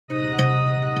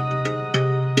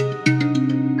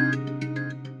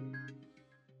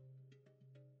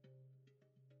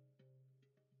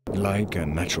Like a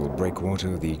natural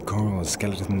breakwater, the coral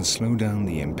skeletons slow down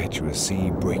the impetuous sea,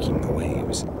 breaking the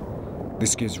waves.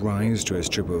 This gives rise to a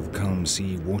strip of calm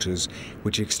sea waters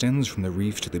which extends from the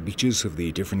reef to the beaches of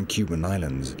the different Cuban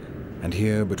islands. And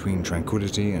here, between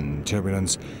tranquility and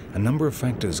turbulence, a number of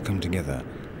factors come together,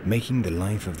 making the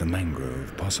life of the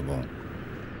mangrove possible.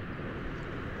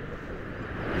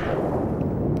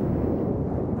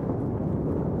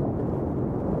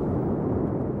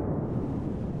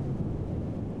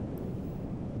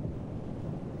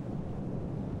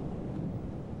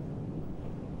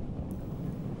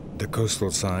 The coastal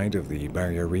side of the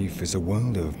barrier reef is a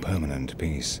world of permanent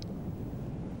peace.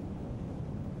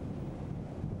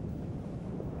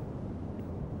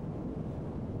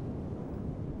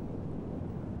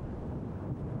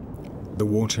 The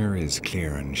water is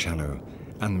clear and shallow,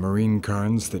 and marine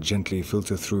currents that gently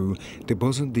filter through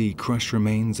deposit the crushed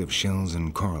remains of shells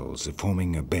and corals,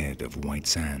 forming a bed of white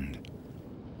sand.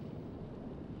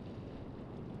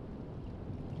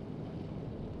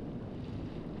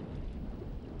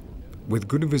 With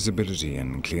good visibility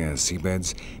and clear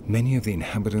seabeds, many of the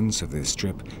inhabitants of this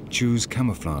strip choose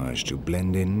camouflage to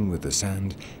blend in with the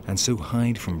sand and so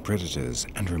hide from predators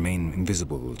and remain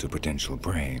invisible to potential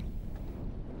prey.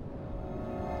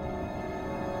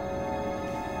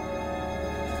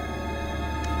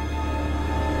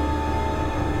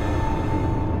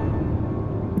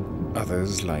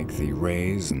 Others, like the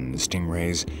rays and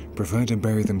stingrays, prefer to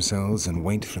bury themselves and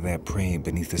wait for their prey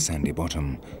beneath the sandy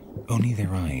bottom, only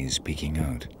their eyes peeking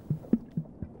out.